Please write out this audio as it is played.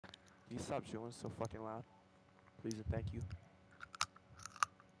You stop chewing so fucking loud. Please and thank you.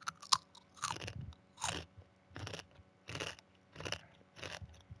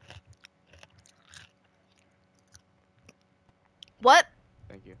 What?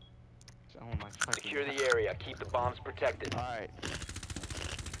 Thank you. Oh my fucking Secure God. the area. Keep the bombs protected. Alright.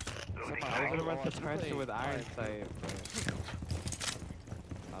 I was gonna run suppression with iron sight.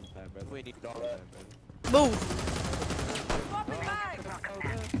 Not bad, brother. We need all Not that. bad, brother. Move.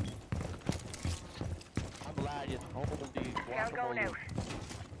 I'm glad you told me. Go now.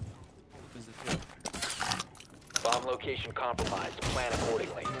 This is it. Bomb location compromised. Plan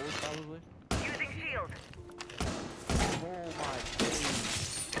accordingly. Probably. Using shield. Oh my days.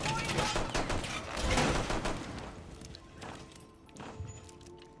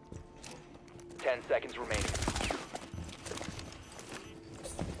 10 seconds remaining.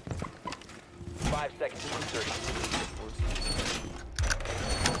 5 seconds to insertion.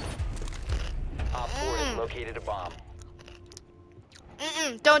 Op 4 has located a bomb.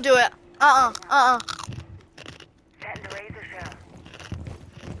 Don't do it. Setting the razor shell.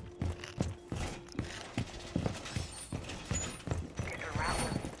 Mr.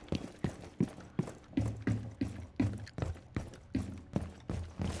 Rattler.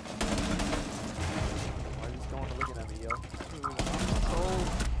 Why are you still looking at me, yo?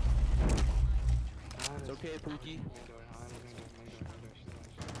 It's okay, Pookie.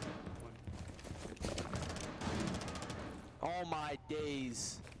 Oh my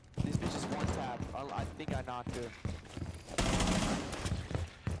days. This bitch is one tap. I think I knocked her.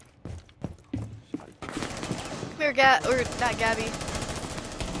 Come here, or not Gabby.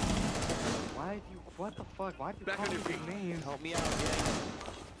 Why do you? What the fuck? Why do you call me big names? Help me out,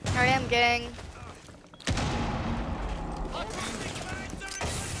 gang. I am gang.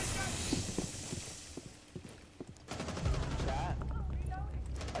 Chat.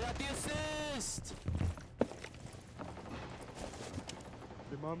 I got the assist.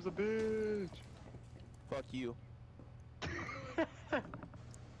 Your mom's a bitch. Fuck you.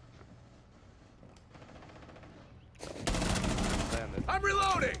 I'm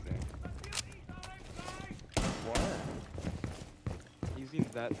reloading! What? Using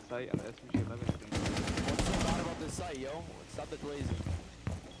that site on the SMG-11 What's so bad about this site, yo? Stop the glazing.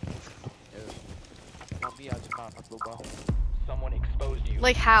 Not me, I just not little bro. Someone exposed you.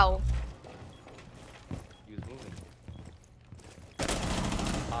 Like how? he was moving.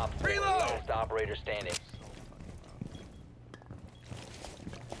 Op 4, last operator standing.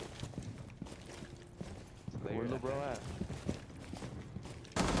 So Where's little bro at?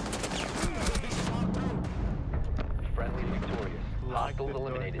 Friendly victorious. Lock the Hostiles door.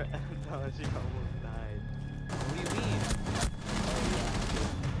 eliminated. No, she got one.